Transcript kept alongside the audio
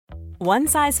One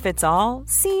size fits all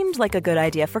seemed like a good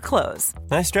idea for clothes.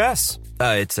 Nice dress.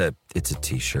 It's a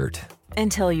t-shirt.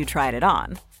 Until you tried it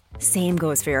on. Same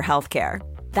goes for your healthcare.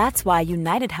 That's why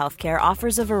United Healthcare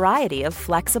offers a variety of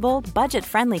flexible,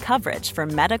 budget-friendly coverage for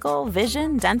medical,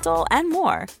 vision, dental, and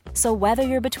more. So whether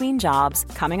you're between jobs,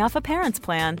 coming off a parent's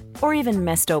plan, or even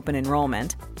missed open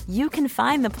enrollment, you can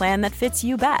find the plan that fits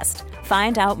you best.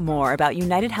 Find out more about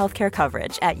United Healthcare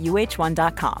coverage at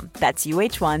uh1.com. That's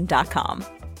uh1.com.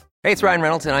 Hey, it's Ryan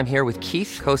Reynolds, and I'm here with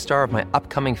Keith, co-star of my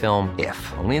upcoming film, If,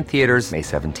 only in theaters May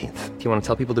 17th. Do you want to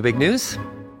tell people the big news?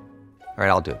 All right,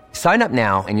 I'll do it. Sign up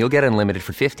now and you'll get unlimited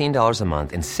for $15 a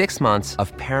month and 6 months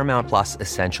of Paramount Plus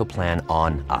Essential Plan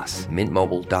on us.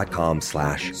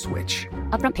 MintMobile.com/switch.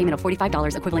 Upfront payment of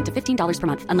 $45 equivalent to $15 per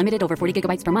month. Unlimited over 40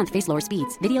 gigabytes per month. Face lower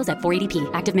speeds. Videos at 480p.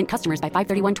 Active Mint customers by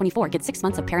 531.24 get 6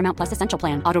 months of Paramount Plus Essential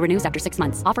Plan. Auto renews after 6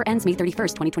 months. Offer ends May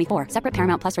 31st, 2024. Separate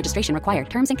Paramount Plus registration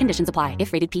required. Terms and conditions apply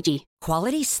if rated PG.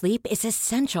 Quality sleep is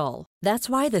essential. That's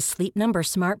why the Sleep Number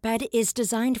Smart Bed is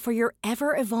designed for your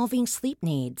ever-evolving sleep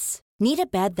needs. Need a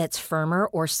bed that's firmer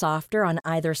or softer on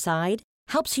either side?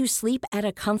 Helps you sleep at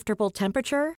a comfortable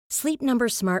temperature? Sleep Number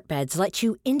Smart Beds let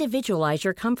you individualize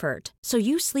your comfort, so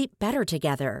you sleep better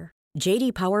together.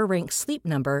 J.D. Power ranks Sleep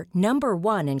Number number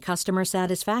 1 in customer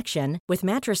satisfaction with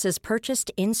mattresses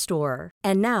purchased in-store.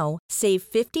 And now, save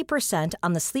 50%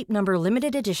 on the Sleep Number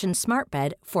Limited Edition Smart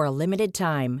Bed for a limited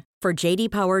time. For J.D.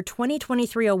 Power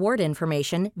 2023 award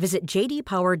information, visit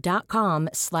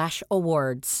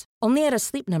jdpower.com/awards. Only at a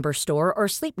Sleep Number store or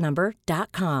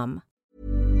sleepnumber.com.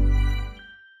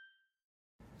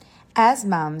 As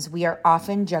moms, we are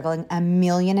often juggling a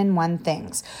million and one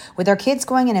things. With our kids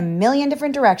going in a million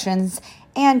different directions,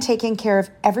 and taking care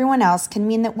of everyone else can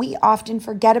mean that we often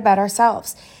forget about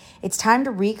ourselves. It's time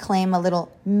to reclaim a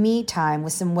little me time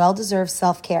with some well-deserved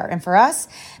self-care. And for us,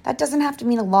 that doesn't have to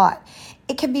mean a lot.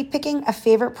 It can be picking a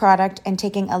favorite product and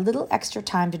taking a little extra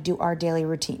time to do our daily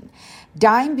routine.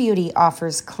 Dime Beauty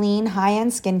offers clean,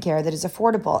 high-end skincare that is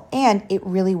affordable, and it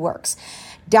really works.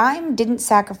 Dime didn't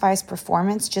sacrifice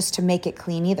performance just to make it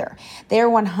clean either. They are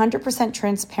 100%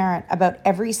 transparent about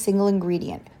every single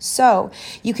ingredient, so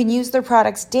you can use their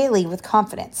products daily with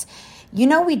confidence. You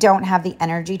know we don't have the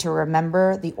energy to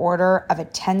remember the order of a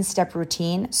 10-step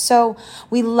routine, so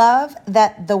we love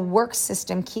that the work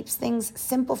system keeps things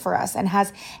simple for us and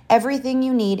has everything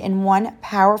you need in one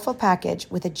powerful package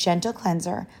with a gentle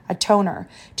cleanser, a toner,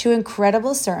 2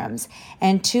 incredible serums,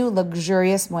 and 2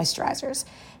 luxurious moisturizers.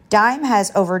 Dime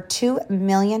has over 2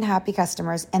 million happy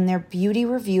customers, and their beauty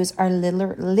reviews are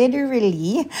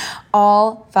literally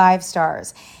all 5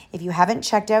 stars. If you haven't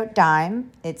checked out Dime,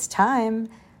 it's time.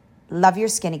 Love your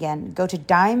skin again. Go to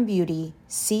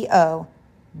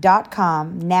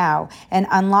dimebeautyco.com now and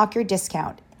unlock your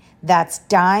discount. That's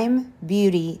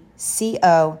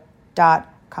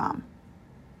dimebeautyco.com.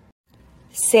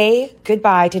 Say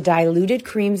goodbye to diluted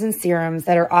creams and serums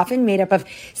that are often made up of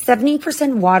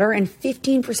 70% water and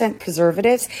 15%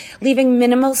 preservatives, leaving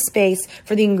minimal space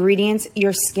for the ingredients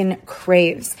your skin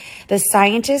craves. The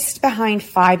scientists behind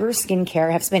Fiber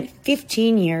Skincare have spent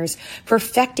 15 years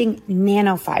perfecting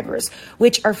nanofibers,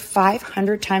 which are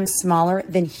 500 times smaller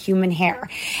than human hair.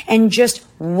 And just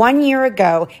 1 year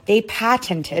ago, they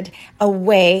patented a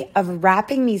way of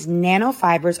wrapping these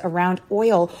nanofibers around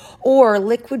oil or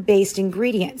liquid-based ingredients.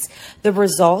 The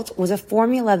result was a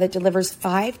formula that delivers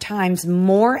 5 times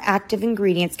more active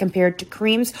ingredients compared to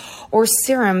creams or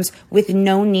serums with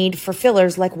no need for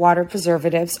fillers like water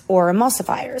preservatives or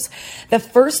emulsifiers. The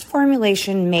first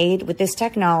formulation made with this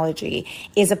technology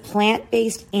is a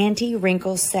plant-based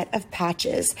anti-wrinkle set of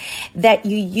patches that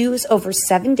you use over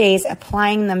 7 days,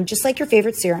 applying them just like your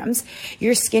favorite serums.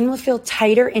 Your skin will feel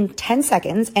tighter in 10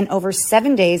 seconds, and over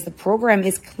 7 days, the program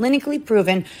is clinically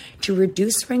proven to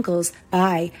reduce wrinkles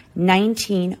by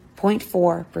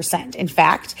 19.4%. In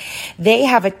fact, they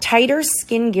have a tighter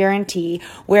skin guarantee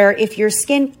where if your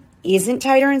skin isn't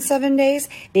tighter in 7 days,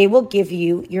 they will give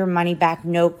you your money back,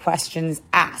 no questions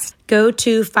asked. Go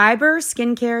to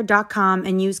fiberskincare.com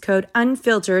and use code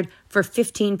UNFILTERED for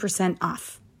 15%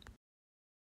 off.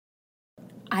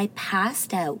 I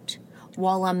passed out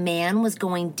while a man was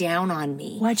going down on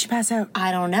me. Why'd you pass out?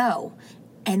 I don't know.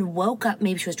 And woke up,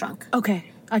 maybe she was drunk. Okay,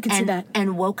 I can see that.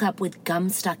 And woke up with gum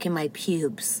stuck in my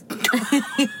pubes.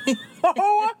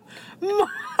 Oh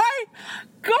my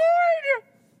God!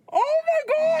 Oh my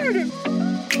God!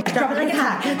 Drop it like it's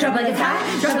hot, drop it like it's hot,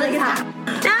 drop it like it's hot.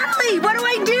 Natalie, what do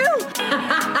I do?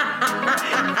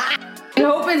 I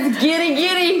hope it's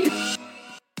giddy.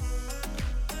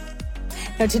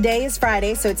 Now, today is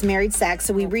Friday, so it's Married Sex.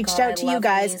 So we reached out to you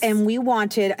guys, and we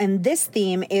wanted, and this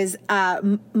theme is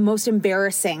most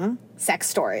embarrassing sex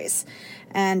stories.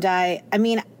 And I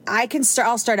mean,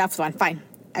 I'll start off with one. Fine.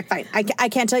 I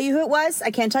can't tell you who it was.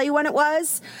 I can't tell you when it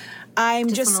was. I'm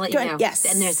just want to let you know. Yes.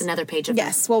 And there's another page of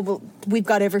Yes. Well, we've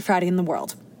got every Friday in the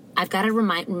world. I've got to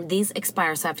remind, these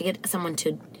expire, so I have to get someone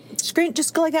to...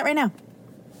 Just go like that right now.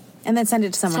 And then send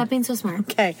it to someone. Stop being so smart.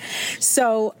 Okay.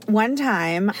 So one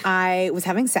time I was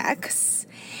having sex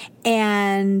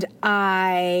and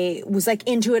I was like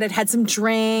into it. I'd had some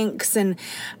drinks and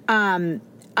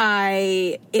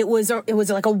it was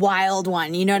like a wild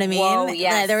one. You know what I mean? Whoa,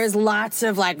 yes. There was lots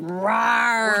of like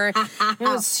rawr. It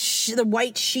was the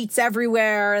white sheets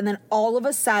everywhere. And then all of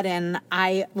a sudden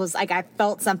I was like, I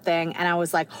felt something and I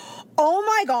was like, oh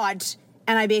my God.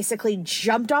 And I basically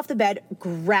jumped off the bed,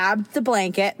 grabbed the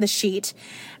blanket, the sheet.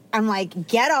 I'm like,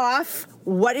 get off.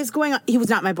 What is going on? He was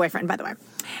not my boyfriend, by the way.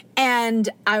 And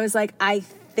I was like, I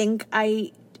think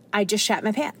I just shat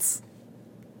my pants.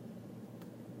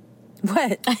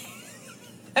 What?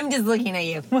 I'm just looking at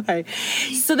you. Why?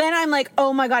 So then I'm like,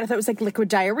 oh my God, I thought it was like liquid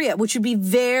diarrhea, which would be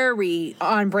very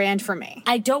on brand for me.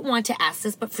 I don't want to ask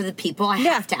this, but for the people, I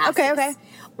have to ask this. Okay.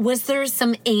 Was there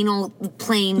some anal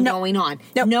playing going on?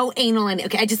 No. No anal in it.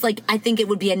 Okay, I think it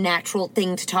would be a natural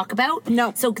thing to talk about.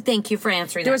 No. So thank you for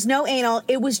answering There that. was no anal.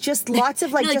 It was just lots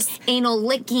of like No, just anal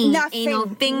licking, nothing. anal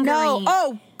fingering. No.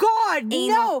 Oh God,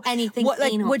 Anal, no. anything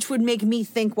anal. Which would make me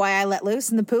think why I let loose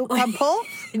in the poop pull.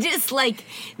 Just like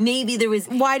maybe there was...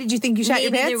 Why did you think you shat your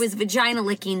pants? Maybe there was vagina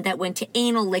licking that went to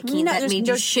anal licking that made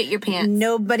you shit your pants.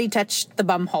 Nobody touched the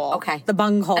bum hole. Okay. The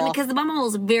bung hole. I mean, because the bum hole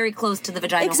is very close to the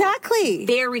vagina hole. Exactly.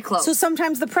 Very close. So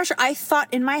sometimes the pressure, I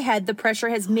thought in my head, the pressure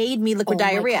has made me liquid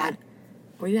diarrhea. My God.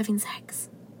 Were you having sex?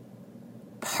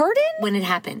 Pardon? When it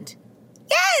happened?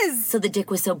 Yes! So the dick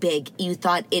was so big, you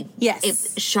thought it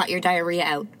shot your diarrhea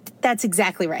out. That's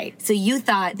exactly right. So you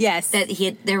thought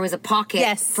that there was a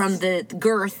pocket from the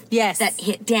girth that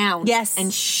hit down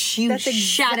and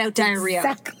shot out diarrhea.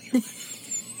 Exactly.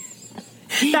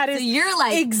 That is so you're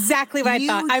like exactly what I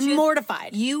thought. I'm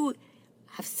mortified. You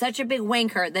have such a big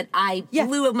wanker that I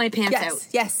blew my pants out.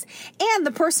 Yes. And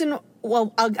the person,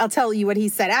 well, I'll tell you what he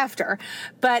said after.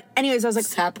 But anyways, I was like...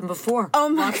 It's happened before. Oh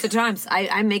my... Lots of times.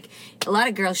 I make a lot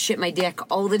of girls shit my dick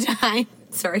all the time.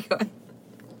 Sorry, go ahead.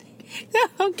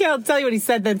 Okay, I'll tell you what he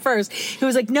said then first. He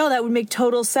was like, no, that would make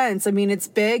total sense. I mean, it's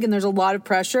big and there's a lot of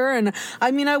pressure. And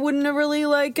I mean, I wouldn't have really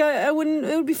it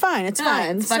would be fine. It's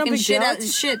fine. It's fucking no big shit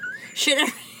deal. Shit,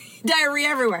 diarrhea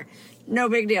everywhere. No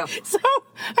big deal. So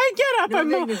I get up.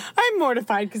 I'm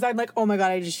mortified because I'm like, oh my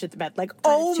God, I just shit the bed. Like,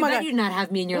 oh my God. You did not have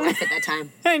me in your life at that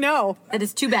time. I know. That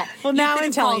is too bad. Well, now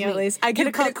I'm telling you at least. I could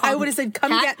have called. I would have said,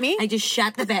 come get me. I just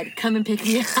shat the bed. Come and pick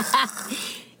me up.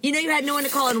 You know you had no one to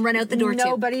call and run out the door to.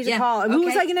 Nobody to call. Who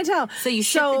was I going to tell? So you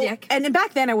shit the dick. And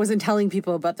back then I wasn't telling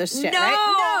people about this shit,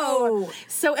 right? No.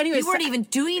 So anyways. You weren't even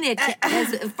doing it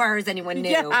as far as anyone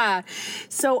knew. Yeah.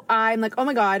 So I'm like, oh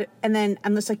my God. And then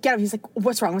I'm just like, get up. He's like,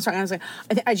 what's wrong? And I was like,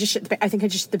 I just shit the bed. I think I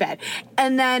just shit the bed.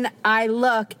 And then I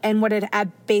look and what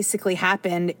had basically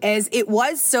happened is it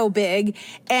was so big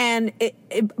and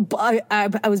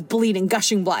I was bleeding,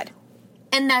 gushing blood.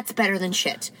 And that's better than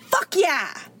shit. Fuck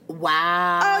yeah.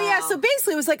 Wow. Oh, yeah. So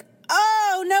basically it was like,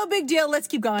 oh, no big deal. Let's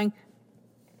keep going.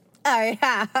 Oh,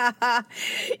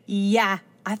 yeah.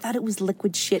 I thought it was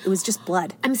liquid shit. It was just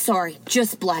blood. I'm sorry.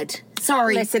 Just blood.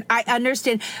 Sorry. Listen, I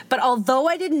understand. But although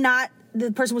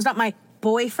the person was not my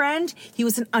boyfriend, he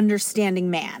was an understanding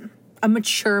man. A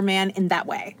mature man in that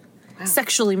way. Wow.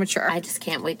 Sexually mature. I just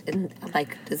can't wait. And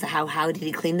how did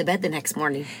he clean the bed the next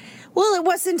morning? Well, it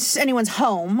wasn't anyone's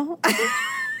home.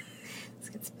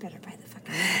 It's better by the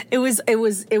fucking. It was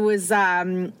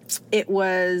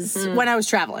when I was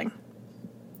traveling.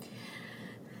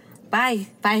 Bye,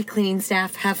 cleaning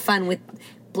staff. Have fun with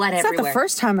blood everywhere. It's not the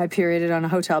first time I perioded on a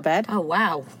hotel bed. Oh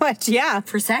wow! What? Yeah.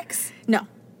 For sex? No,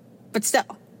 but still.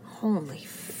 Holy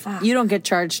fuck! You don't get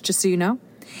charged, just so you know.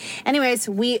 Anyways,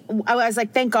 I was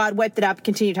like, thank God, wiped it up,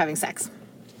 continued having sex.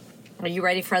 Are you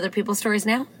ready for other people's stories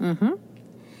now? Mm-hmm.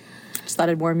 Just thought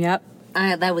I'd warm you up.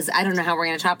 I don't know how we're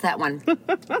going to top that one.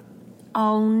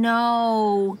 Oh,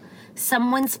 no.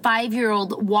 Someone's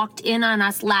 5-year-old walked in on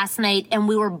us last night, and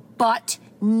we were butt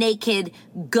naked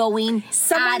going at it.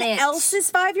 Someone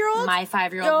else's 5-year-old? My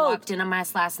 5-year-old walked in on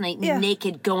us last night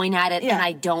naked going at it, and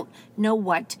I don't know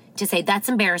what to say. That's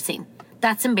embarrassing.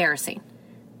 That's embarrassing.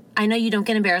 I know you don't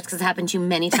get embarrassed because it happened to you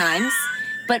many times.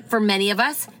 But for many of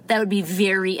us, that would be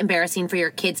very embarrassing for your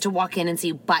kids to walk in and see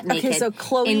you butt naked. Okay, so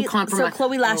Chloe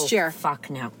last year. Fuck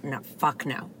no.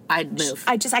 I'd move.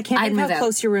 I can't believe how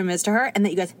close your room is to her and that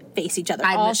you guys face each other.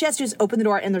 All she has to do is open the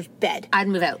door and there's bed. I'd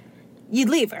move out. You'd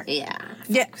leave her. Yeah.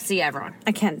 Yeah. See everyone.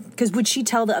 I can. Because would she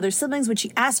tell the other siblings? Would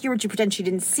she ask you? Would she pretend she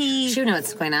didn't see? She would know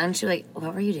what's going on. She'd be like,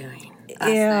 what were you doing last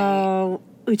night? Ew.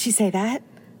 Would she say that?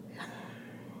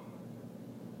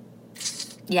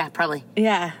 Yeah, probably.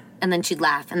 Yeah. And then she'd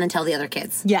laugh and then tell the other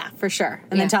kids. Yeah, for sure.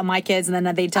 And then tell my kids, and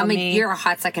then they'd tell me. You're a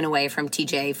hot second away from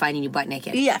TJ finding you butt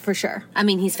naked. Yeah, for sure. I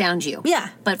mean, he's found you. Yeah.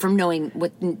 But from knowing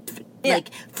what, like,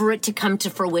 for it to come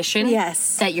to fruition.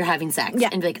 Yes. That you're having sex. Yeah.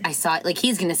 And be like, I saw it. Like,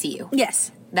 he's going to see you.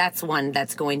 Yes. That's one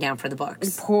that's going down for the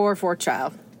books. Poor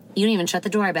child. You don't even shut the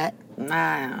door, I bet. I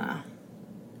don't know.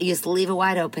 You just leave it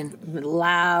wide open.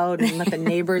 Loud and let the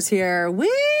neighbors hear, woo,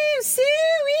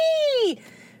 Suey!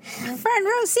 Front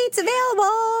row seats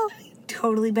available.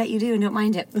 Totally bet you do and don't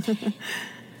mind it.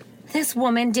 This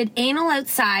woman did anal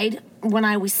outside when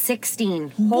I was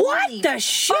 16. What Holy the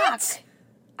shit? fuck.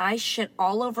 I shit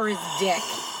all over his dick.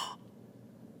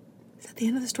 Is that the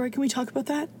end of the story? Can we talk about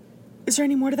that? Is there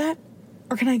any more to that?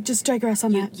 Or can I just digress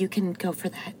on that? You can go for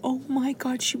that. Oh my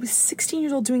God, she was 16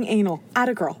 years old doing anal at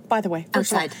a girl, by the way.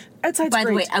 Outside. Outside's By the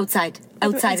way, great. outside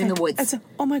in the woods. Outside.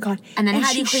 Oh my God. And then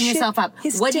how do you she clean shit yourself up?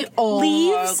 his What do you- dick. oh my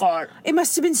Leaves? God. It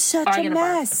must have been such I'm a gonna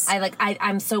barf. mess.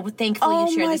 I'm so thankful Oh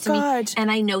you shared my this to me. God. And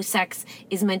I know sex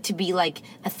is meant to be like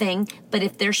a thing, but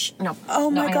if there's no. Oh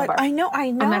no, my God, barf. I know.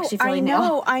 I'm actually feeling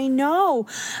ill. I know.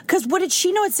 Because what did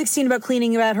she know at 16 about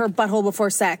cleaning about her butthole before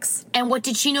sex? And what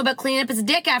did she know about cleaning up his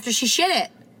dick after she shit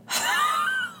it?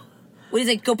 What is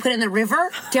it? Go put it in the river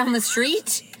down the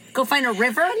street? Go find a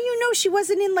river? How do you know she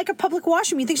wasn't in like a public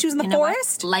washroom? You think she was in the You know what?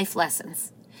 forest? Life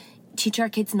lessons. Teach our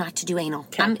kids not to do anal.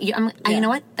 Okay. You know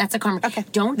what? That's a karma. Okay.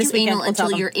 Don't This do weekend, anal we'll tell until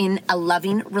them. you're in a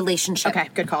loving relationship. Okay,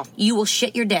 good call. You will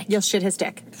shit your dick. You'll shit his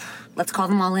dick. Let's call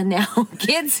them all in now.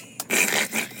 Kids,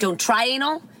 don't try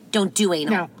anal. Don't do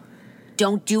anal. No.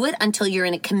 Don't do it until you're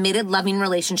in a committed, loving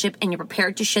relationship and you're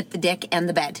prepared to shit the dick and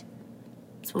the bed.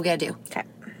 That's what we gotta do. Okay.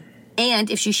 And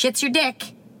if she shits your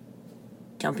dick,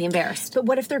 don't be embarrassed. But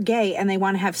what if they're gay and they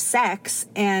want to have sex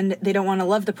and they don't want to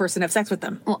love the person have sex with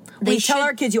them? Well, we they tell should-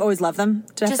 our kids you always love them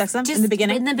to have sex with them in the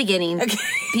beginning? In the beginning. Okay.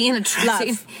 Being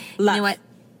attractive. You Love. know what?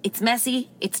 It's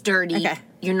messy. It's dirty. Okay.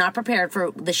 You're not prepared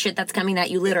for the shit that's coming at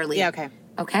you, literally. Yeah, okay.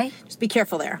 Okay? Just be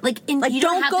careful there. You don't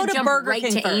don't have go to jump Burger right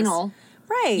King to first. anal.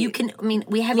 Right. You can,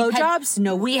 we heavy Blowjobs?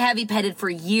 No. We heavy petted for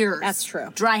years. That's true.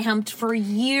 Dry humped for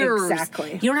years.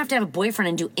 Exactly. You don't have to have a boyfriend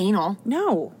and do anal.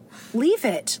 No. Leave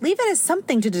it. Leave it as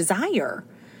something to desire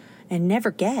and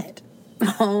never get.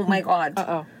 Oh my God.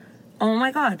 Uh-oh. Oh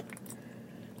my God.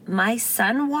 My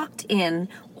son walked in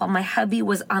while my hubby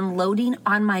was unloading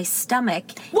on my stomach.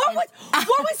 What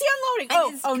was he unloading?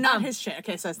 And his not cum. his shit.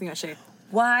 Okay, so I was thinking about shit.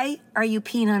 Why are you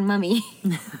peeing on mummy?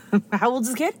 How old's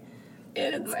this kid?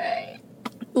 Anyway.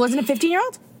 Wasn't it a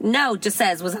 15-year-old? No, just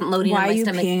says was unloading Why on are my you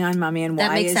stomach. peeing on mommy and why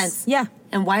That makes is... sense. Yeah.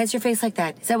 And why is your face like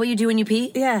that? Is that what you do when you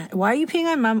pee? Yeah. Why are you peeing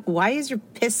on mom? Why is your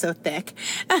piss so thick?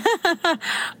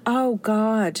 Oh,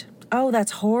 God. Oh,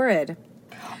 that's horrid.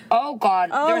 Oh God.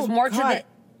 Oh, There's more God. to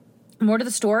the... More to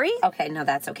the story? Okay, no,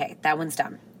 that's okay. That one's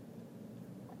done.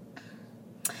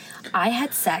 I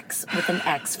had sex with an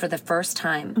ex for the first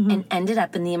time and ended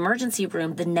up in the emergency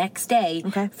room the next day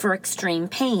for extreme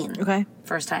pain. Okay.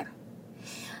 First time.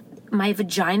 My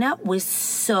vagina was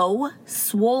so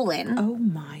swollen. Oh,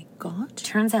 my God.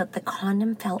 Turns out the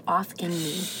condom fell off in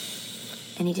me.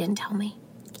 And he didn't tell me.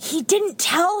 He didn't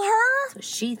tell her? So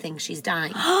she thinks she's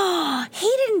dying.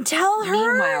 He didn't tell her?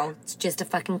 Meanwhile, it's just a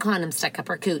fucking condom stuck up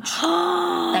her cooch.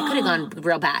 That could have gone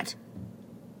real bad.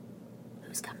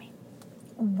 Who's coming?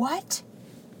 What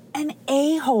an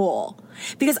a-hole.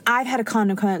 Because I've had a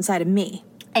condom come out inside of me.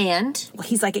 And? Well,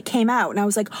 he's like, it came out. And I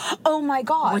was like, oh, my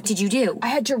God. What did you do? I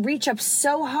had to reach up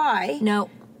so high. No.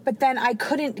 But then I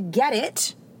couldn't get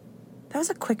it. That was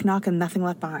a quick knock and nothing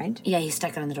left behind. Yeah, he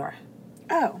stuck it on the door.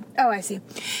 Oh, I see.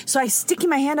 So I sticky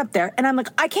my hand up there, and I'm like,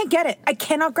 I can't get it. I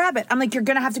cannot grab it. I'm like, you're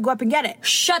going to have to go up and get it.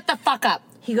 Shut the fuck up.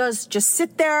 He goes, just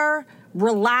sit there,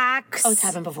 relax. Oh, it's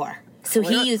happened before. So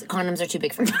condoms are too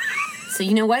big for him. So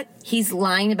you know what? He's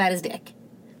lying about his dick.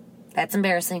 That's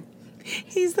embarrassing.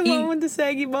 He's the one with the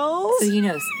saggy balls. So he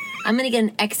knows. I'm going to get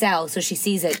an XL so she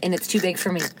sees it, and it's too big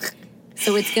for me.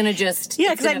 So it's going to just... Yeah,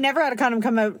 because I've never had a condom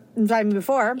come out inside me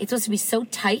before. It's supposed to be so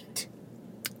tight.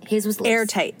 His was loose.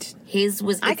 Airtight. His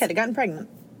was... I could have gotten pregnant.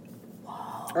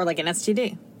 Whoa. Or like an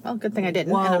STD. Well, good thing I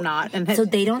didn't, and I'm not. And so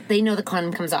they know the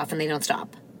condom comes off and they don't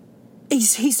stop. He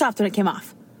stopped when it came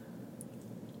off.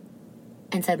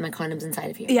 And said, my condom's inside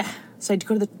of you. Yeah. So I had to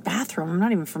go to the bathroom. I'm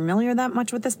not even familiar that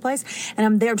much with this place. And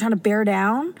I'm there trying to bear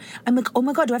down. I'm like, oh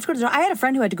my God, do I have to go to the doctor? I had a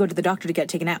friend who had to go to the doctor to get it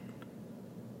taken out.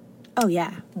 Oh,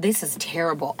 yeah. This is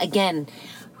terrible. Again,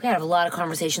 we have a lot of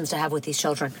conversations to have with these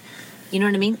children. You know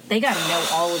what I mean? They got to know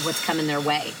all of what's coming their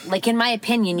way. Like, in my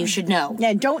opinion, you should know.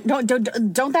 Yeah, don't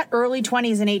that early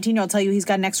 20s and 18-year-old tell you he's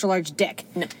got an extra large dick.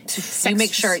 No. You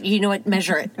make sure, you know what,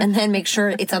 measure it. And then make sure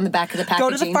it's on the back of the packaging.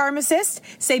 Go to the pharmacist,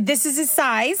 say this is his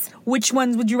size. Which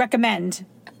ones would you recommend?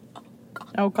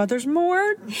 Oh, God, there's more?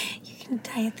 You're going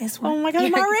to die at this one. Oh, my God,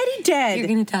 I'm already dead. You're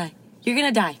going to die. You're going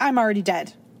to die. I'm already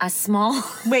dead. A small...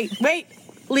 Wait.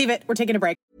 Leave it. We're taking a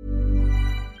break.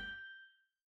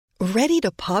 Ready to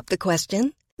pop the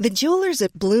question? The jewelers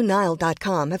at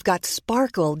BlueNile.com have got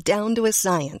sparkle down to a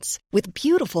science with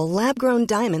beautiful lab-grown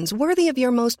diamonds worthy of your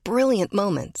most brilliant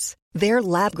moments. Their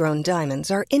lab-grown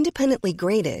diamonds are independently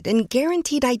graded and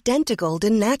guaranteed identical to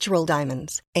natural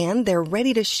diamonds, and they're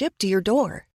ready to ship to your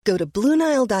door. Go to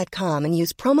BlueNile.com and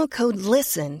use promo code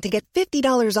LISTEN to get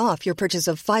 $50 off your purchase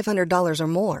of $500 or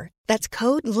more. That's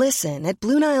code LISTEN at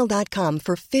BlueNile.com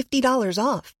for $50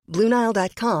 off.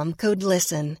 BlueNile.com, code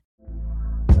LISTEN.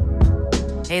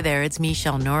 Hey there, it's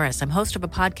Michelle Norris. I'm host of a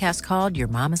podcast called Your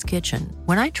Mama's Kitchen.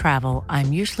 When I travel,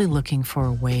 I'm usually looking for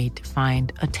a way to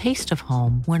find a taste of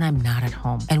home when I'm not at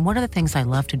home. And one of the things I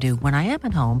love to do when I am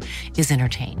at home is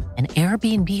entertain. And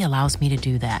Airbnb allows me to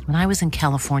do that. When I was in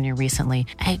California recently,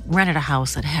 I rented a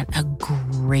house that had a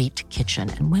great kitchen.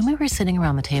 And when we were sitting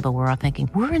around the table, we're all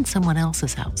thinking, we're in someone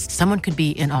else's house. Someone could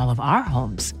be in all of our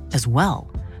homes as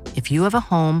well. If you have a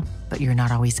home, but you're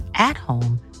not always at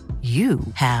home, you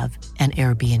have an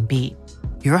Airbnb.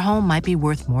 Your home might be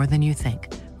worth more than you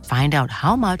think. Find out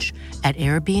how much at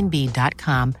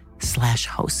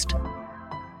airbnb.com/host.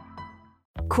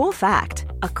 Cool fact,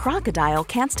 a crocodile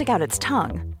can't stick out its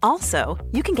tongue. Also,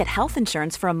 you can get health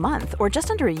insurance for a month or just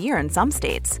under a year in some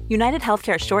states. United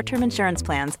Healthcare short-term insurance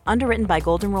plans, underwritten by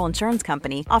Golden Rule Insurance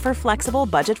Company, offer flexible,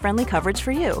 budget-friendly coverage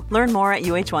for you. Learn more at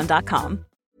uh1.com.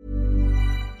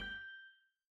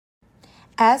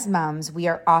 As moms, we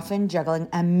are often juggling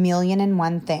a million and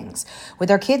one things.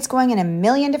 With our kids going in a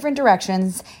million different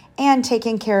directions and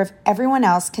taking care of everyone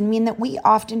else can mean that we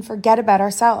often forget about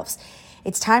ourselves.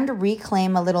 It's time to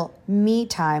reclaim a little me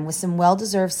time with some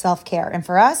well-deserved self-care. And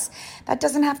for us, that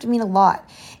doesn't have to mean a lot.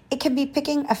 It can be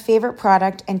picking a favorite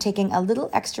product and taking a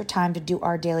little extra time to do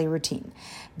our daily routine.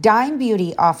 Dime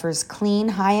Beauty offers clean,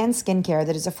 high-end skincare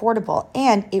that is affordable,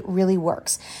 and it really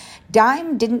works.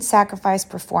 Dime didn't sacrifice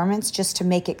performance just to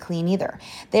make it clean either.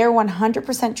 They are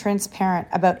 100% transparent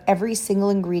about every single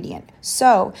ingredient,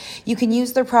 so you can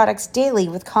use their products daily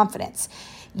with confidence.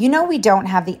 You know we don't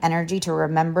have the energy to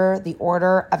remember the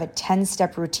order of a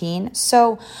 10-step routine,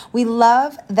 so we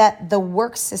love that the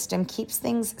work system keeps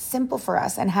things simple for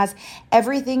us and has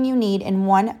everything you need in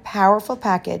one powerful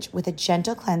package with a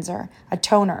gentle cleanser, a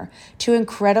toner, 2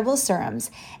 incredible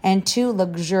serums, and 2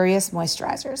 luxurious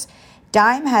moisturizers.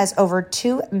 Dime has over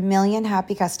 2 million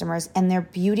happy customers, and their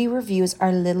beauty reviews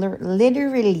are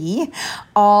literally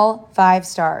all 5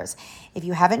 stars. If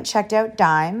you haven't checked out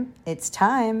Dime, it's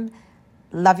time.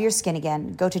 Love your skin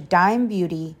again. Go to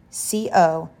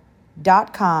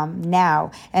dimebeautyco.com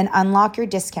now and unlock your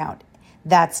discount.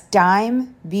 That's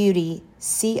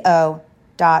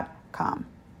dimebeautyco.com.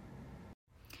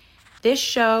 This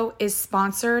show is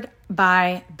sponsored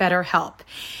by BetterHelp.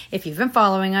 If you've been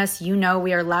following us, you know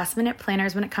we are last-minute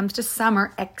planners when it comes to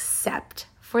summer, except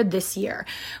for this year.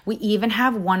 We even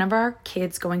have one of our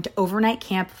kids going to overnight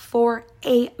camp for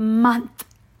a month,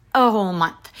 a whole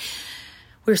month.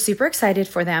 We're super excited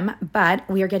for them, but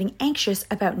we are getting anxious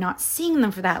about not seeing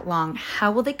them for that long.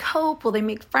 How will they cope? Will they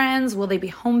make friends? Will they be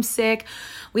homesick?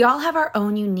 We all have our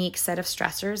own unique set of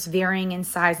stressors, varying in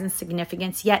size and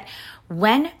significance, yet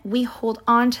when we hold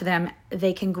on to them,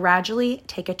 they can gradually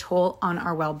take a toll on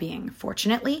our well-being.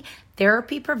 Fortunately,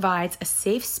 therapy provides a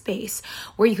safe space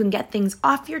where you can get things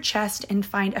off your chest and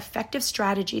find effective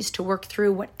strategies to work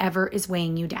through whatever is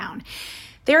weighing you down.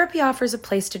 Therapy offers a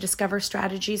place to discover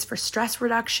strategies for stress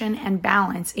reduction and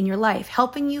balance in your life,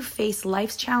 helping you face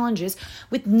life's challenges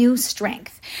with new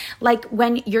strength. Like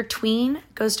when your tween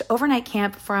goes to overnight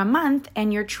camp for a month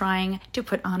and you're trying to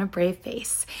put on a brave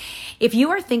face. If you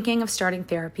are thinking of starting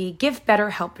therapy, give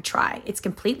BetterHelp a try. It's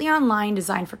completely online,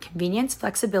 designed for convenience,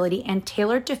 flexibility, and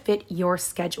tailored to fit your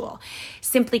schedule.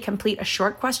 Simply complete a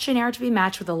short questionnaire to be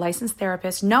matched with a licensed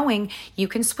therapist, knowing you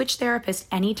can switch therapists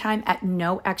anytime at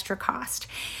no extra cost.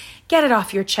 Get it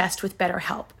off your chest with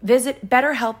BetterHelp. Visit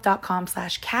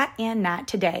betterhelp.com/catandnat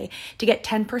today to get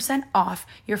 10% off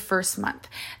your first month.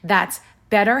 That's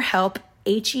BetterHelp,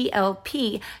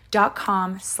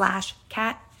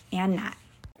 HELP.com/catandnat.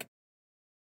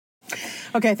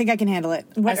 Okay, I think I can handle it.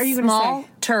 What are you going to say? A small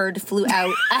turd flew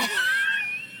out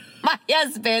my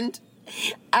husband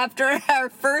after our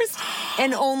first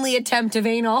and only attempt of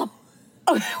anal.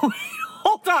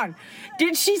 Hold Hold on.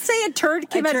 Did she say a turd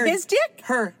came out of his dick?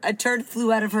 A turd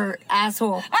flew out of her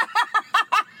asshole.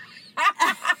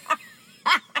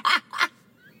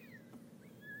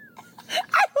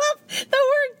 I love the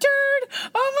word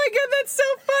turd. Oh my God, that's so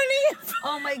funny.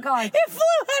 Oh my God. It flew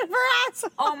out of her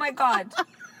asshole. Oh my God.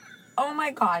 Oh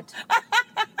my God.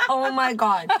 Oh my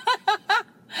God.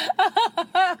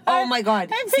 Oh my God.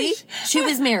 See? She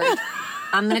was married.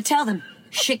 I'm going to tell them.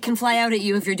 Shit can fly out at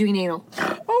you if you're doing anal.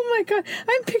 Oh my God.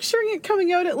 I'm picturing it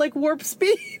coming out at like warp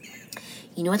speed.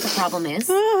 You know what the problem is?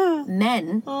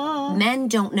 Men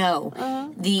don't know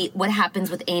what happens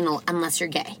with anal unless you're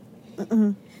gay.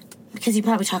 Because you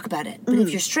probably talk about it. But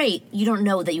if you're straight, you don't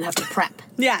know that you have to prep.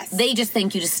 Yes. They just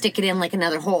think you just stick it in like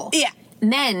another hole. Yeah.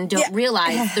 Men don't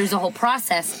realize there's a whole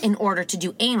process in order to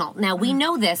do anal. Now, we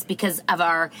know this because of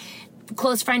our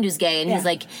close friend who's gay, and he's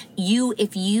like,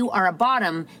 if you are a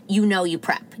bottom, you know you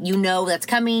prep. You know that's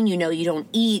coming. You know you don't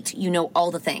eat. You know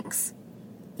all the things.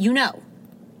 You know.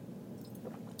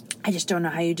 I just don't know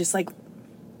how you just like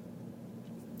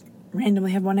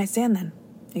randomly have one night stand then.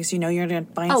 Because you know you're going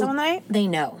to find someone night? They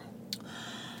know.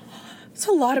 It's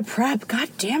a lot of prep. God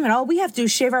damn it. All we have to do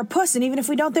is shave our puss, and even if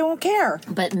we don't, they won't care.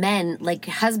 But men, like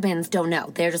husbands, don't know.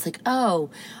 They're just like,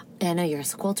 oh, I know your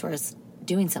Squiltor is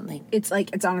doing something. It's like,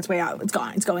 it's on its way out. It's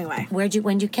gone. It's going away. When'd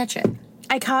you catch it?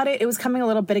 I caught it. It was coming a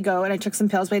little bit ago, and I took some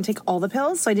pills, but I didn't take all the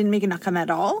pills, so I didn't make it not come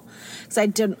at all. Because I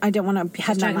didn't want to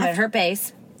have talking about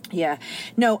herpes. Yeah.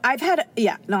 No,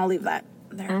 I'll leave that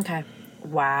there. Okay.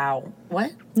 Wow.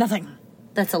 What? Nothing.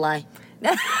 That's a lie.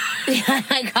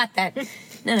 I got that.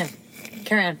 No.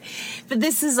 Carry on. But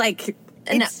this is like...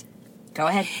 No. Go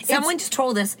ahead. Someone just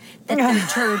told us that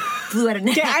the turd flew out of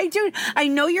net. Yeah, I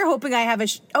know you're hoping I have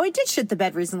I did shit the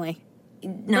bed recently.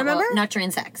 No, remember? Well, not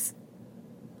during sex.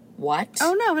 What?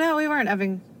 Oh, no, we weren't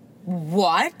having...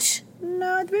 What?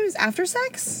 No, maybe it was after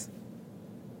sex?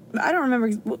 I don't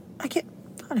remember. I can't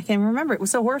even remember. It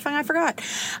was so horrifying, I forgot.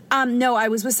 No, I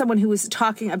was with someone who was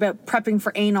talking about prepping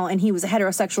for anal, and he was a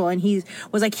heterosexual, and he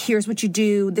was like, here's what you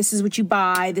do, this is what you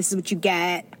buy, this is what you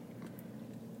get.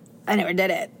 I never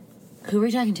did it. Who were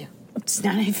you talking to? It's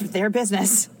none of their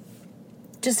business.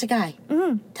 Just a guy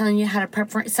telling you how to prep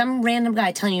for... Some random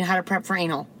guy telling you how to prep for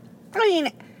anal. I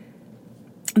mean,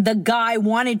 the guy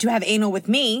wanted to have anal with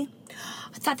me.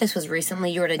 I thought this was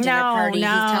recently. You were at a dinner party. He's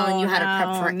telling you how to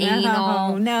prep for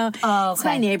anal. No. Oh, okay. It's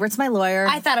my neighbor. It's my lawyer.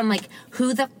 I'm like,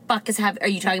 who the fuck are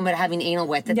you talking about having anal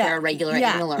with? That they're a regular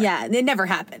analer? Yeah, it never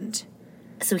happened.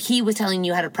 So he was telling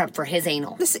you how to prep for his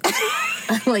anal.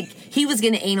 Like, he was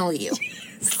going to anal you.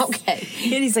 Okay.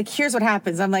 And he's like, here's what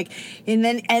happens. I'm like, and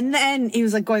then he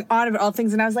was like going on about all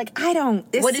things, and I was like,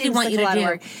 what did he want you to do?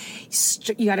 Work.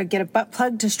 You got to get a butt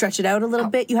plug to stretch it out a little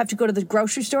bit. You have to go to the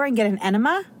grocery store and get an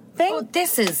enema thing. Oh,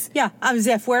 this is... Yeah, I'm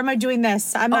Ziff. Where am I doing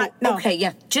this? I'm not... No. Okay,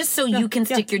 yeah. Just so you can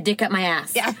stick your dick up my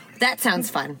ass. Yeah. That sounds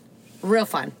fun. Real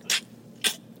fun.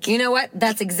 You know what?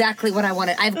 That's exactly what I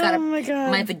wanted. I've got my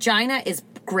God. My vagina is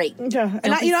great. Yeah.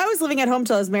 And I was living at home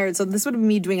till I was married, so this would be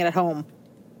me doing it at home.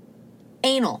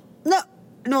 Anal. No,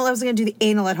 I was going to do the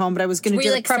anal at home, but I was going to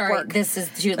do the prep work. This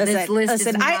list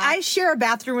is not... I share a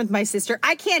bathroom with my sister.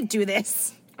 I can't do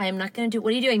this. I am not going to do...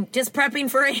 What are you doing? Just prepping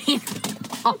for anal.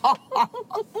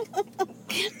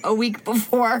 A week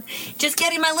before. Just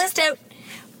getting my list out.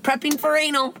 Prepping for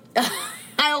anal.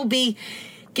 I'll be...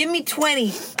 Give me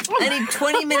 20. I need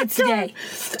 20 minutes a day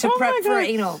to prep for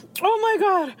anal. Oh, my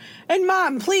God. And,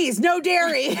 Mom, please, no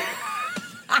dairy.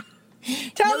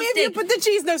 Tell me if you put the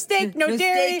cheese. No steak, no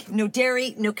dairy. Steak, no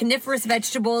dairy, no coniferous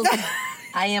vegetables.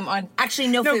 I am on... Actually,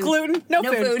 no food. No gluten, no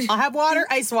food. I'll have water,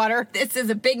 ice water. This is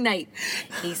a big night.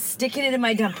 He's sticking it in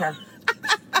my dumper.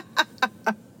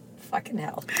 Fucking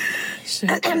hell.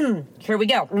 Here we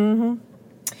go. Mm-hmm.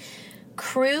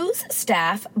 Cruise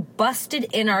staff busted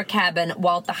in our cabin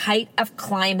while at the height of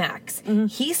climax. Mm-hmm.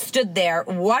 He stood there,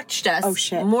 watched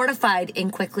us, mortified,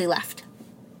 and quickly left.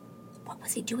 What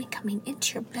was he doing coming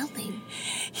into your building?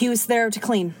 He was there to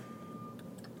clean.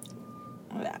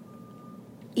 Yeah.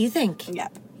 You think?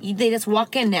 Yep. They just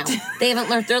walk in now. They haven't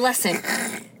learned their lesson.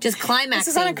 Just climaxing. This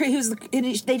is on a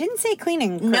they didn't say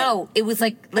cleaning. Crew. No, it was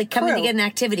like coming to get an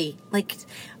activity. Like,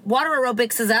 water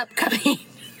aerobics is up, coming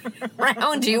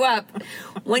round you up.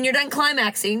 When you're done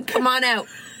climaxing, come on out.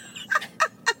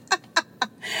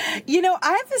 You know,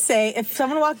 I have to say, if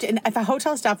a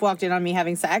hotel staff walked in on me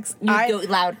having sex, you'd go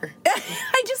louder.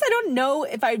 I don't know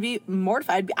if I'd be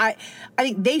mortified. I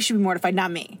think they should be mortified,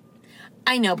 not me.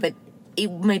 I know, but it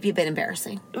might be a bit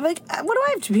embarrassing. Like, what do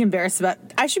I have to be embarrassed about?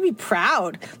 I should be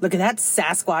proud. Look at that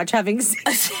Sasquatch having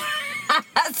sex.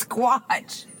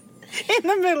 Squatch. In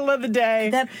the middle of the day.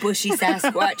 That bushy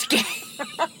Sasquatch.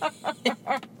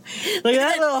 Look at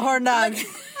that little horn dog.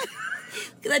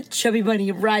 Look at that chubby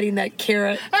bunny riding that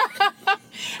carrot.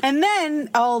 And then,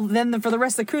 for the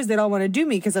rest of the cruise, they'd all want to do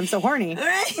me because I'm so horny.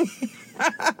 Right?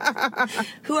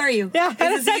 Who are you? Yeah,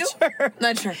 is this you? sure.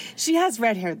 Not sure. She has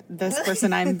red hair, this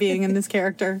person I'm being in this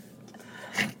character.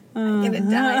 I'm gonna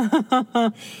die.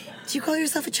 Do you call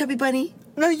yourself a chubby bunny?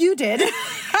 No, you did.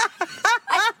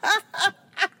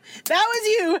 That was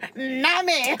you, not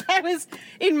me.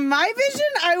 In my vision,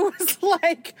 I was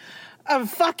like a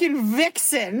fucking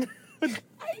vixen with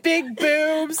big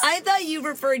boobs. I thought you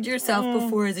referred yourself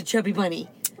before as a chubby bunny.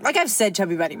 Like I've said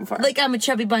chubby bunny before. Like I'm a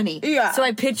chubby bunny. Yeah. So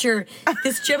I picture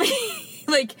this chubby,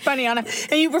 like... Bunny on it.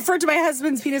 And you referred to my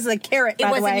husband's penis as a carrot, by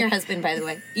the way. It wasn't your husband, by the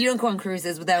way. You don't go on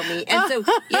cruises without me. And so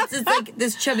it's just like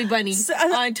this chubby bunny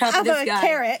on top of this guy.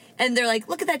 Carrot. And they're like,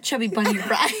 look at that chubby bunny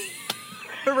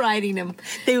riding him.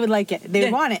 They would like it. They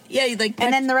would want it. Yeah, you'd like that.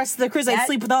 And then the rest of the cruise, I'd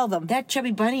sleep with all of them. That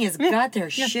chubby bunny has got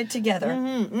their shit together.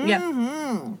 Mm-hmm.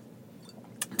 Yeah.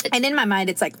 And in my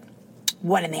mind, it's like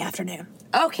 1 PM.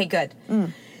 Okay, good.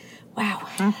 Wow.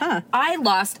 I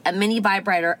lost a mini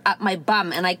vibrator up my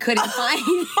bum and I couldn't find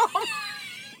it.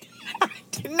 I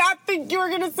did not think you were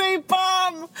going to say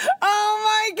bum.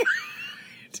 Oh, my God.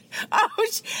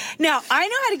 Now, I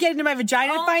know how to get into my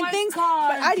vagina to find things, but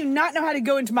I do not know how to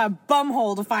go into my bum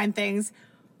hole to find things.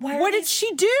 What did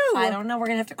she do? I don't know. We're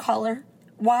going to have to call her.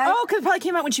 Why? Oh, because it probably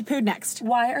came out when she pooed next.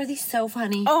 Why are these so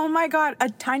funny? Oh, my God. A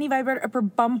tiny vibrator up her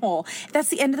bum hole. That's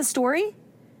the end of the story?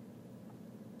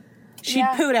 She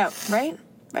pooed out, right?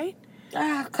 Right?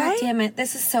 Oh, God damn it.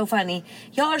 This is so funny.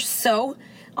 Y'all are so...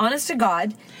 Honest to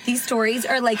God, these stories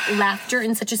are like laughter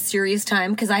in such a serious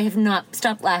time because I have not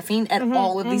stopped laughing at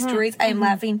all of these stories. I am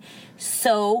laughing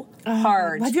so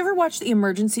hard. Have you ever watched the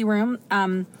Emergency Room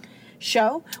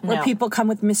show where people come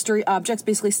with mystery objects,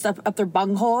 basically stuff up their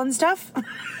bunghole and stuff?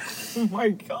 Oh my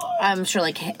God. I'm sure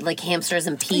like hamsters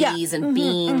and peas and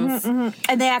beans. And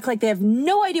they act like they have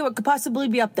no idea what could possibly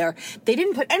be up there. They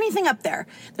didn't put anything up there.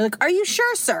 They're like, are you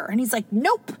sure, sir? And he's like,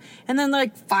 nope. And then they're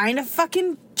like, find a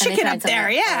fucking chicken up there.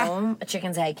 Yeah. A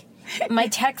chicken's egg. My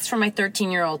text from my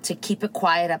 13-year-old to keep it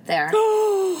quiet up there.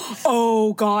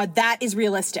 Oh, God. That is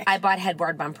realistic. I bought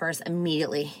headboard bumpers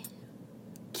immediately.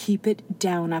 Keep it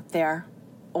down up there.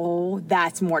 Oh,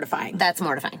 that's mortifying. That's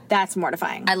mortifying. That's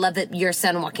mortifying. I love that your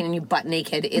son walking in you butt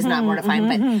naked is not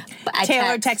mortifying, but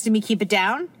Taylor texted me, keep it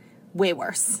down. Way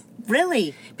worse.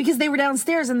 Really? Because they were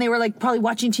downstairs and they were like probably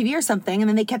watching TV or something, and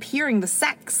then they kept hearing the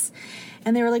sex.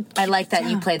 And they were like, I like that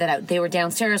you play that out. They were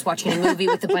downstairs watching a movie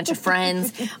with a bunch of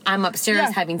friends. I'm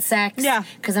upstairs having sex. Yeah.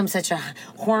 Because I'm such a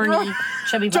horny,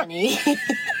 chubby bunny.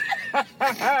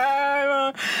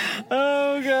 Oh,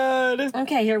 God.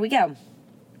 Okay, here we go.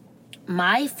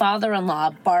 My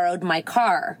father-in-law borrowed my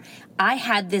car. I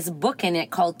had this book in it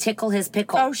called Tickle His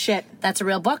Pickle. Oh, shit. That's a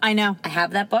real book? I know. I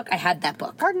have that book. I had that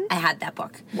book. Pardon? I had that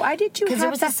book. Why did you have that?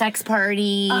 Because it was a sex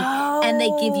party, and they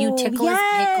give you Tickle His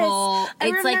Pickle.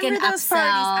 It's like an upsell.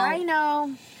 Parties. I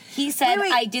know. He said,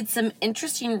 Wait. I did some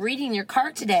interesting reading in your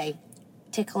car today.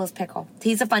 Tickle His Pickle.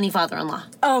 He's a funny father-in-law.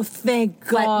 Oh, thank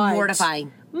God. But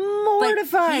mortifying.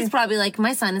 Mortifying. But he's probably like,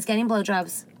 my son is getting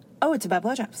blowjobs. Oh, it's about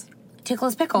blowjobs. Tickle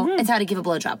His Pickle. It's how to give a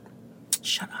blowjob.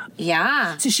 Shut up.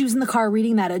 Yeah. So she was in the car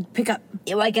reading that at pickup.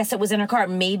 Well, I guess it was in her car.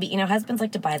 Maybe, husbands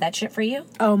like to buy that shit for you.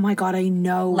 Oh my God, I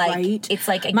know, right? It's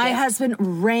like a My gift. husband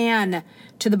ran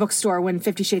to the bookstore when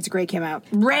 50 Shades of Grey came out.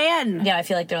 Ran! Yeah, I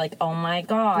feel like they're like, oh my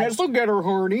God. This will get her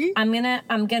horny. I'm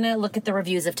gonna look at the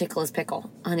reviews of Tickle His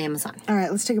Pickle on Amazon. All right,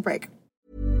 let's take a break.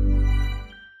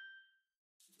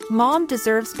 Mom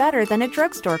deserves better than a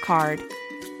drugstore card.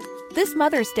 This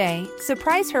Mother's Day,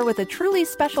 surprise her with a truly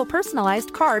special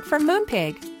personalized card from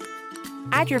Moonpig.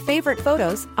 Add your favorite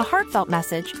photos, a heartfelt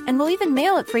message, and we'll even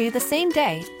mail it for you the same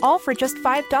day, all for just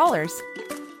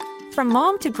 $5. From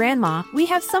mom to grandma, we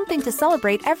have something to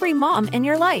celebrate every mom in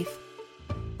your life.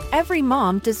 Every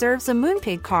mom deserves a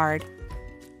Moonpig card.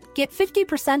 Get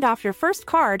 50% off your first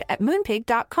card at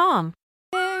Moonpig.com.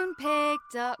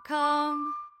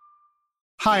 Moonpig.com.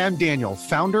 Hi, I'm Daniel,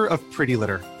 founder of Pretty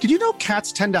Litter. Did you know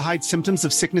cats tend to hide symptoms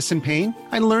of sickness and pain?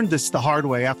 I learned this the hard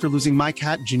way after losing my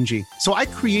cat, Gingy. So I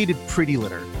created Pretty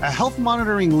Litter, a health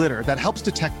monitoring litter that helps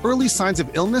detect early signs of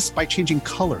illness by changing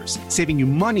colors, saving you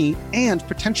money and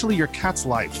potentially your cat's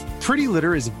life. Pretty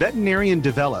Litter is veterinarian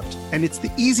developed, and it's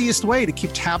the easiest way to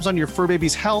keep tabs on your fur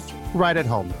baby's health right at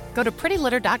home. Go to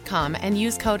prettylitter.com and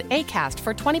use code ACAST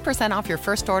for 20% off your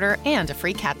first order and a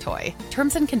free cat toy.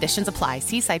 Terms and conditions apply.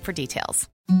 See site for details.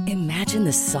 Imagine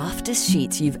the softest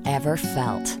sheets you've ever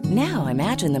felt. Now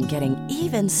imagine them getting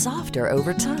even softer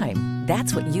over time.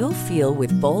 That's what you'll feel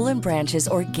with Boll & Branch's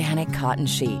organic cotton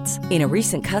sheets. In a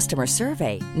recent customer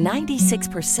survey,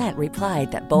 96%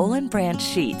 replied that Boll & Branch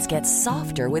sheets get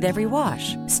softer with every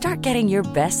wash. Start getting your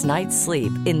best night's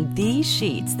sleep in these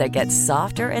sheets that get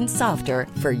softer and softer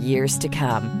for years to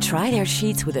come. Try their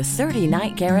sheets with a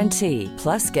 30-night guarantee.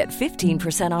 Plus, get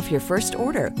 15% off your first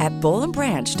order at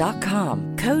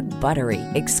bollandbranch.com. Code BUTTERY.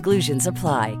 Exclusions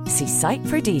apply. See site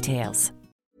for details.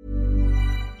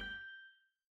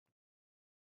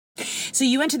 So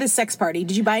you went to this sex party.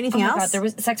 Did you buy anything else? Oh my God, there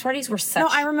was sex parties were such. No,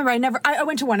 I remember. I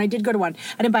went to one. I did go to one.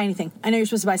 I didn't buy anything. I know you're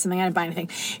supposed to buy something. I didn't buy anything.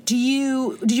 Did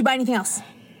you buy anything else?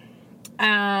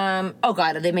 Oh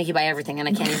God, they make you buy everything, and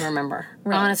I can't even remember.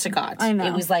 Right. Honest to God, I know.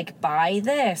 It was like buy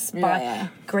this,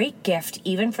 Great gift,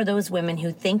 even for those women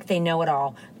who think they know it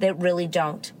all, that really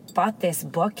don't. Bought this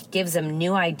book, gives them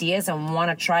new ideas and want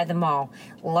to try them all.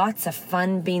 Lots of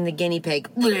fun being the guinea pig.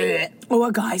 Oh,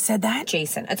 a guy said that?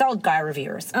 Jason. It's all guy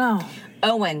reviewers. Oh.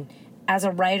 Owen. As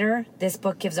a writer, this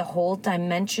book gives a whole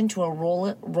dimension to a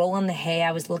roll in the hay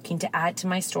I was looking to add to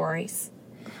my stories.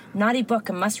 Naughty book,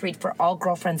 a must-read for all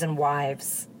girlfriends and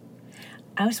wives.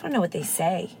 I just want to know what they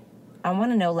say. I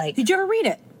want to know, like... Did you ever read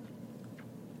it?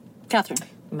 Catherine?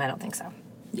 I don't think so.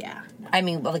 Yeah. I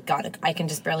mean, well, God, I can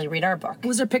just barely read our book.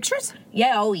 Was there pictures?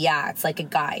 Yeah, oh yeah, it's like a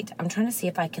guide. I'm trying to see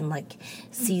if I can, like,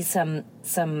 see some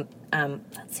let's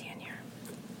see in here.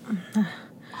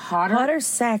 Hotter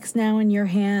sex now in your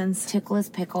hands.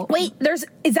 Ticklish pickle. Wait,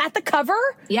 is that the cover?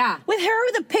 Yeah. With her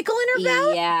with a pickle in her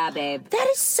mouth? Yeah, babe. That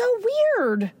is so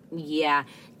weird. Yeah.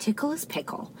 Ticklish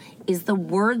pickle is the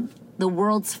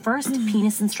world's first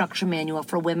penis instruction manual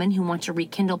for women who want to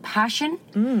rekindle passion,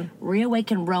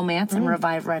 reawaken romance, and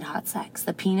revive red-hot sex.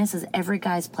 The penis is every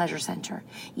guy's pleasure center,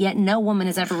 yet no woman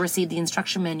has ever received the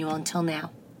instruction manual until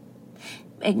now.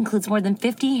 It includes more than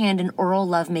 50 hand and oral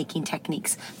lovemaking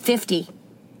techniques. 50.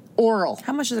 Oral.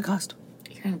 How much does it cost?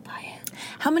 You're going to buy it.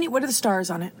 What are the stars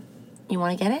on it? You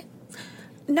want to get it?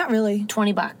 Not really.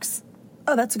 $20.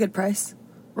 Oh, that's a good price.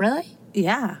 Really?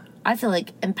 Yeah. I feel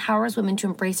like empowers women to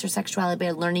embrace their sexuality by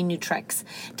learning new tricks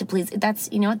to please. That's,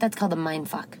 you know what? That's called a mind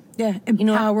fuck. Yeah,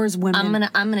 empowers women.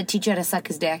 I'm gonna teach you how to suck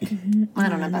his dick. I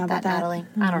don't know about that, Natalie.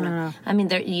 I don't know. I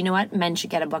mean, you know what? Men should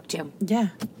get a book too. Yeah.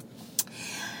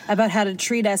 About how to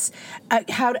treat us,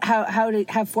 how to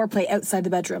have foreplay outside the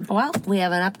bedroom. Well, we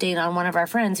have an update on one of our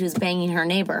friends who's banging her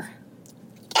neighbor.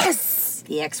 Yes!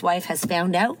 The ex-wife has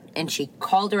found out, and she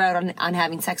called her out on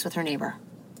having sex with her neighbor.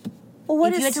 Well,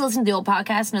 if you had to listen to the old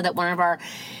podcast, know that one of our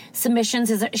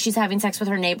submissions is that she's having sex with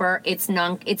her neighbor. It's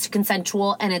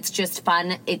consensual, and it's just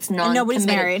fun. It's nobody's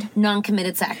married.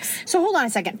 Non-committed sex. So hold on a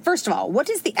second. First of all, what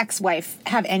does the ex-wife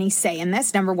have any say in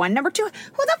this? Number one. Number two,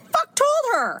 who the fuck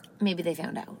told her? Maybe they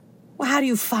found out. Well, how do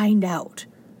you find out?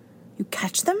 You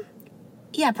catch them?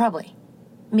 Yeah, probably.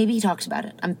 Maybe he talks about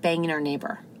it. I'm banging our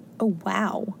neighbor. Oh,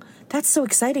 wow. That's so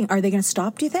exciting. Are they going to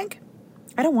stop, do you think?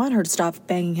 I don't want her to stop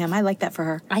banging him. I like that for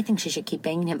her. I think she should keep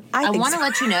banging him. I want to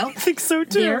let you know. I think so,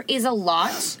 too. There is a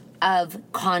lot of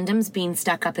condoms being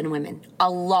stuck up in women. A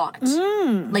lot.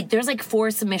 Like, there's like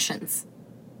 4 submissions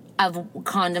of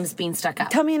condoms being stuck up.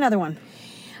 Tell me another one.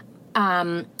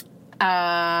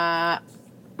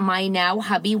 My now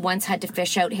hubby once had to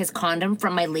fish out his condom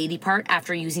from my lady part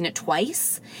after using it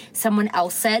twice. Someone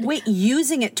else said... Wait,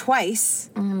 using it twice?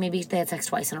 Maybe they had sex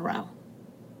twice in a row.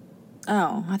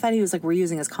 Oh, I thought he was like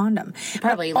reusing his condom.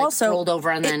 Probably like also, rolled over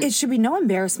and then... It should be no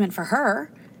embarrassment for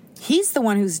her. He's the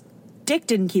one whose dick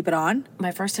didn't keep it on.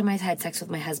 My first time I had sex with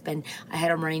my husband, I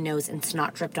had a runny nose and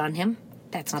snot dripped on him.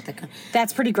 That's not the...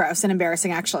 That's pretty gross and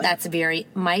embarrassing, actually. That's very...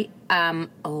 My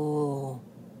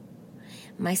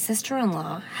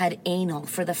sister-in-law had anal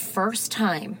for the first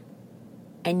time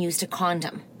and used a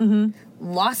condom.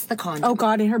 Lost the condom. Oh,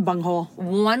 God, in her bunghole.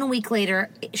 1 week later,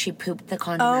 she pooped the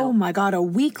condom out. Oh, my God, a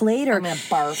week later. I'm going to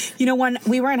barf. You know, when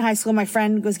we were in high school, my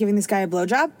friend was giving this guy a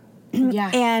blowjob.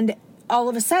 Yeah. And all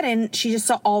of a sudden, she just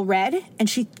saw all red, and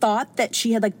she thought that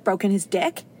she had, like, broken his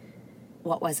dick.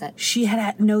 What was it? She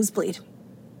had a nosebleed.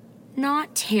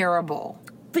 Not terrible.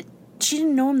 But she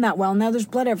didn't know him that well. Now there's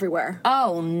blood everywhere.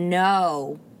 Oh,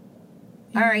 no.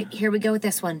 All right, here we go with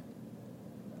this one.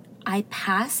 I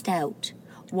passed out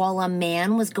while a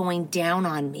man was going down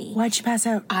on me. Why'd she pass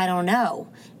out? I don't know.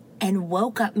 And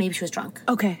woke up, maybe she was drunk.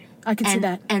 Okay, I can see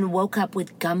that. And woke up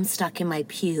with gum stuck in my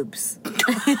pubes.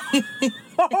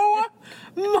 Oh,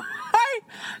 my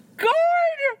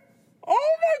God!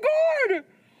 Oh, my God!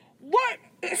 What?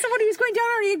 Somebody was going down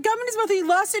on her. He had gum in his mouth. He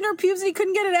lost it in her pubes and he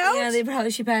couldn't get it out? Yeah,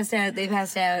 she passed out. They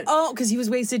passed out. Oh, because he was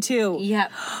wasted too. Yeah.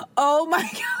 Oh, my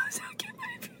God.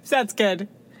 That's good.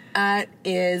 That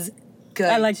is good.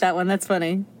 I like that one. That's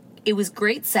funny. it was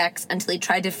great sex until he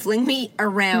tried to fling me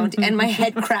around and my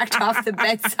head cracked off the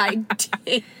bedside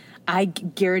table. I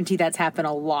guarantee that's happened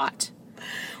a lot.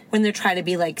 When they're trying to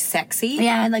be, like, sexy?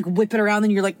 Yeah, and, like, whip it around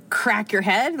and you're, like, crack your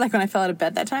head. Like, when I fell out of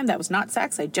bed that time, that was not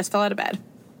sex. I just fell out of bed.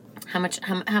 How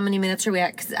many minutes are we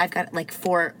at? Because I've got, like,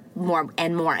 4 more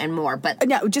and more and more. But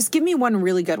no, just give me one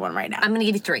really good one right now. I'm going to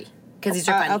give you 3. Because these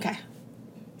are funny. Okay.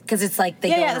 Because it's like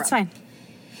they go Yeah, that's fine.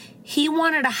 He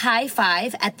wanted a high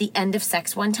five at the end of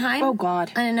sex one time. Oh,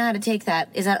 God. I didn't know how to take that.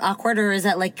 Is that awkward or is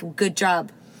that, like, good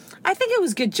job? I think it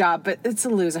was good job, but it's a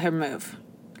loser move.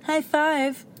 High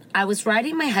five. I was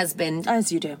riding my husband.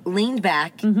 As you do. Leaned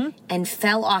back and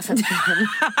fell off of him.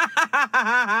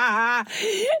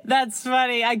 That's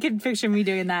funny. I can picture me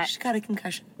doing that. She got a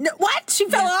concussion. No, what? She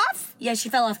fell off? Yeah, she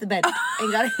fell off the bed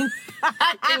and got a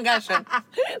concussion.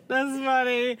 That's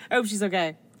funny. I hope she's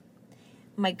okay.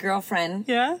 My girlfriend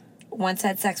Yeah? once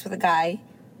had sex with a guy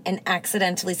and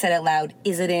accidentally said out loud,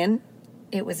 "Is it in?"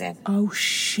 It was in. Oh,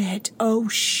 shit. Oh,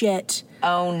 shit.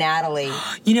 Oh, Natalie.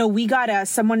 You know, we got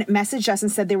someone messaged us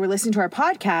and said they were listening to our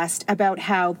podcast about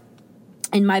how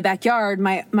in my backyard,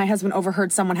 my husband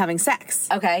overheard someone having sex.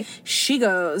 Okay. She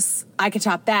goes, I could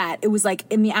top that. It was like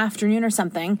in the afternoon or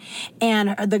something.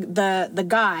 And the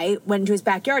guy went into his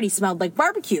backyard. He smelled like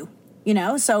barbecue, you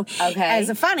know? So as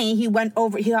a funny, he went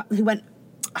over, he went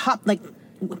hop, like,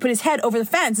 put his head over the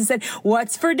fence and said,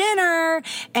 "What's for dinner?"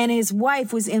 And his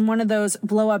wife was in one of those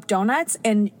blow-up donuts,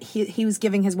 and he was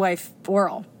giving his wife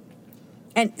oral.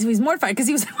 And so he's mortified because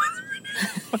he was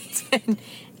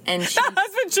and the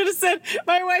husband should have said,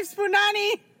 "My wife's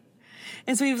punani."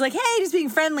 And so he was like, "Hey, just being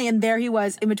friendly." And there he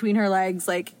was in between her legs,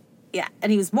 like, yeah.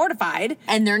 And he was mortified.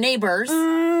 And they're neighbors.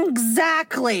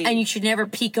 Exactly. And you should never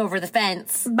peek over the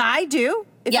fence. I do.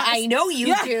 I know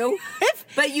you do.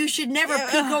 But you should never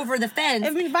peek over the fence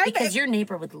because your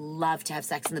neighbor would love to have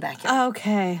sex in the backyard.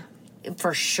 Okay.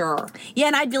 For sure. Yeah,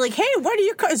 and I'd be like, "Hey, what are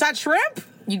you, is that shrimp?"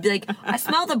 You'd be like, "I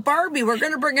smell the Barbie. We're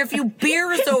going to bring a few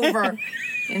beers over."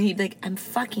 And he'd be like, "I'm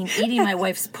fucking eating my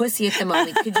wife's pussy at the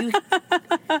moment.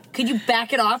 Could you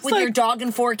back it off with your dog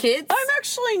and 4 kids?" I'm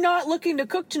actually not looking to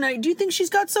cook tonight. Do you think she's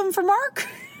got some for Mark?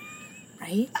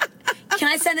 Right? Can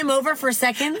I send him over for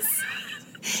seconds?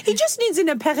 He just needs an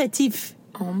aperitif.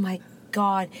 Oh my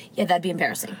God. Yeah, that'd be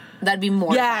embarrassing. That'd be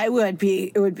more. Yeah, it would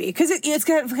be. It would be. Because it's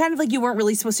kind of like you weren't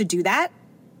really supposed to do that,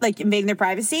 like invading their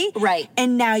privacy. Right.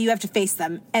 And now you have to face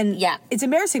them. And yeah, it's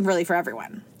embarrassing really for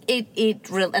everyone. It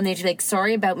really, and they'd be like,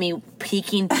 "Sorry about me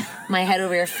peeking my head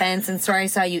over your fence, and sorry I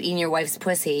saw you eating your wife's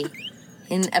pussy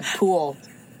in a pool."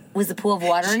 Was the pool of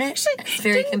water in it? It's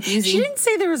very confusing. She didn't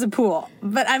say there was a pool,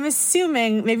 but I'm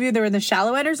assuming maybe they were in the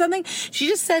shallow end or something. She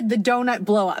just said the donut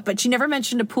blow up, but she never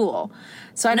mentioned a pool.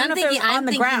 So I don't know if it was on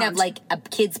the ground. I'm thinking of like a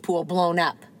kid's pool blown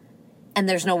up, and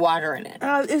there's no water in it.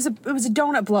 It was a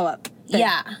donut blow up.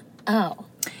 Yeah. Oh.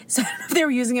 So I don't know if they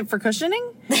were using it for cushioning,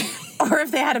 or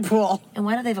if they had a pool. And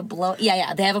why do they have a blow?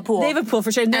 Yeah, they have a pool. They have a pool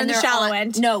for sure. And they're in the shallow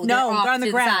end. No, they're on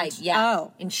the ground. Side. Yeah.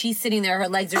 Oh. And she's sitting there, her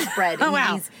legs are spread. Oh,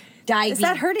 wow. And he's diving. Does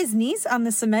that hurt his knees on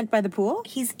the cement by the pool?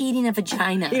 He's eating a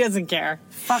vagina. He doesn't care.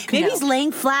 Fuck Maybe no. he's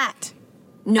laying flat.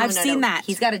 No, I've seen that.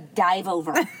 He's got to dive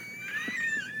over.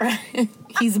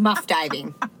 He's muff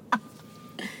diving.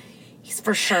 He's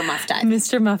for sure muff diving.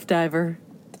 Mr. Muff Diver.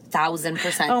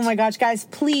 1,000%. Oh my gosh, guys,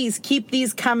 please keep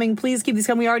these coming. Please keep these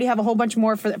coming. We already have a whole bunch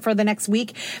more for the next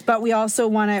week, but we also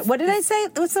want to, what did I say?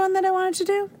 What's the one that I wanted to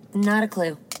do? Not a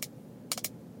clue.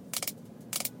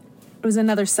 It was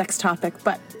another sex topic,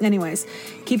 but anyways,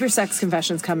 keep your sex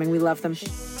confessions coming. We love them.